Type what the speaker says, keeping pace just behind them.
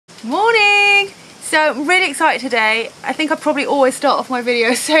Morning! So I'm really excited today. I think I probably always start off my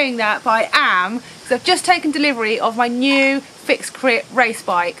videos saying that, but I am, because I've just taken delivery of my new Fix Crit race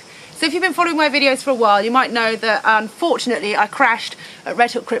bike. So if you've been following my videos for a while, you might know that unfortunately I crashed at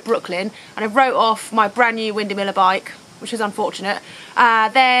Red Hook Crit Brooklyn and I wrote off my brand new Windy Miller bike, which is unfortunate.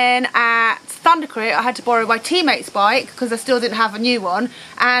 Then at Thunder Crit I had to borrow my teammate's bike because I still didn't have a new one,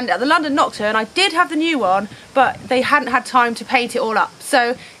 and at the London Nocturne I did have the new one, but they hadn't had time to paint it all up.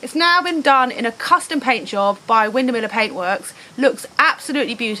 So it's now been done in a custom paint job by Windy Miller Paintworks. Looks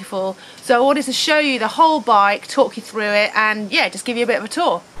absolutely beautiful. So I wanted to show you the whole bike, talk you through it, and yeah, just give you a bit of a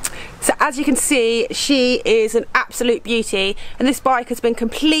tour. So as you can see, she is an absolute beauty, and this bike has been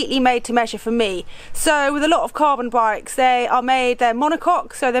completely made to measure for me. So with a lot of carbon bikes, they're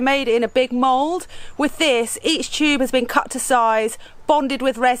monocoque, so they're made in a big mould. With this, each tube has been cut to size, bonded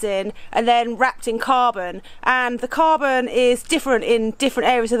with resin, and then wrapped in carbon, and the carbon is different in different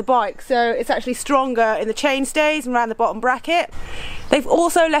areas of the bike, so it's actually stronger in the chainstays and around the bottom bracket. They've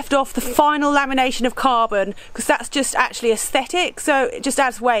also left off the final lamination of carbon because that's just actually aesthetic, so it just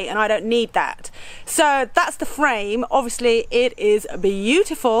adds weight and I don't need that. So that's the frame. Obviously it is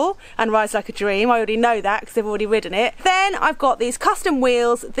beautiful and rides like a dream. I already know that because I've already ridden it. Then I've got these custom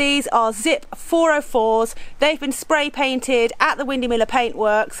wheels. These are Zipp 404s. They've been spray painted at the Windy Miller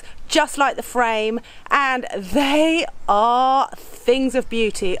Paintworks, just like the frame, and they are things of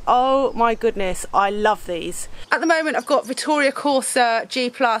beauty. Oh my goodness, I love these. At the moment I've got Vittoria Corsa G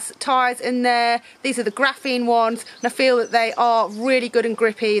Plus tyres in there. These are the graphene ones, and I feel that they are really good and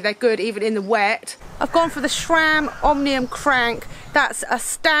grippy. They're good even in the wet. I've gone for the SRAM Omnium crank. That's a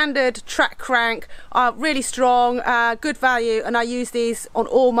standard track crank, really strong, good value, and I use these on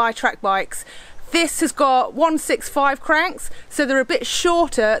all my track bikes. This has got 165 cranks, so they're a bit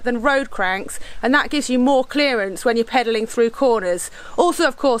shorter than road cranks, and that gives you more clearance when you're pedalling through corners. Also,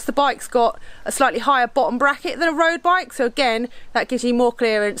 of course, the bike's got a slightly higher bottom bracket than a road bike, so again, that gives you more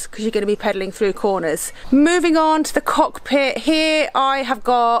clearance because you're going to be pedalling through corners. Moving on to the cockpit, here I have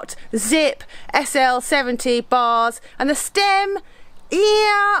got Zipp SL70 bars, and the stem,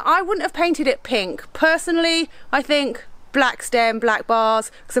 yeah, I wouldn't have painted it pink. Personally, I think black stem, black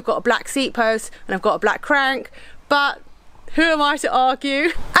bars, because I've got a black seat post and I've got a black crank, but who am I to argue?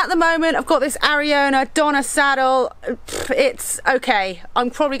 At the moment I've got this Ariona Donna saddle. It's okay. I'm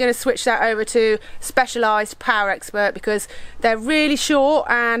probably going to switch that over to Specialized Power Expert because they're really short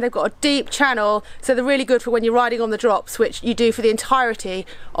and they've got a deep channel, so they're really good for when you're riding on the drops, which you do for the entirety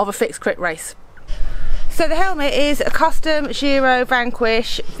of a Fix Crit race. So the helmet is a custom Giro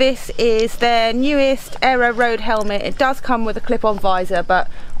Vanquish. This is their newest Aero Road helmet. It does come with a clip-on visor, but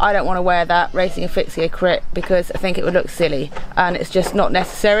I don't want to wear that racing a Fixie Crit because I think it would look silly and it's just not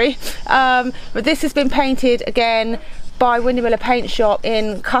necessary. But this has been painted again by Windy Miller Paint Shop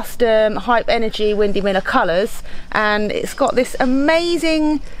in custom Hype Energy Windy Miller colours, and it's got this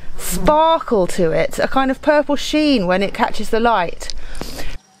amazing sparkle to it, a kind of purple sheen when it catches the light.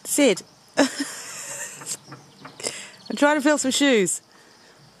 Sid. I'm trying to fill some shoes.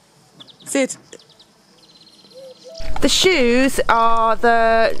 Sit. The shoes are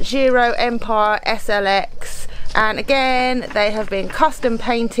the Giro Empire SLX, and again they have been custom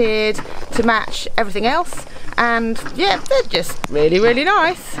painted to match everything else, and yeah, they're just really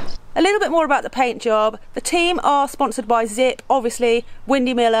nice. A little bit more about the paint job. The team are sponsored by Zipp, obviously,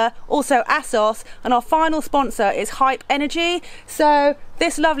 Windy Miller, also ASOS, and our final sponsor is Hype Energy. So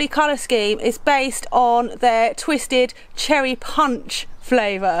this lovely colour scheme is based on their Twisted Cherry Punch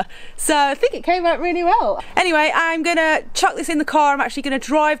flavour. So I think it came out really well. Anyway, I'm gonna chuck this in the car. I'm actually gonna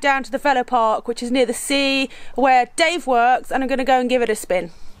drive down to the Velo Park, which is near the sea, where Dave works, and I'm gonna go and give it a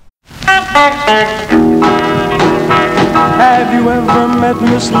spin. Have you ever met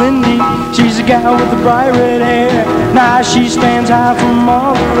Miss Lindy? She's a gal with the bright red hair. Now she stands high from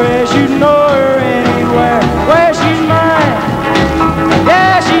all the rest. You know her anywhere. Well, she's mine.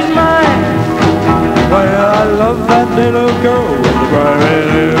 Yeah, she's mine. Well, I love that little girl with the bright red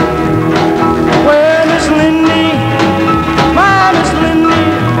hair. Well, Miss Lindy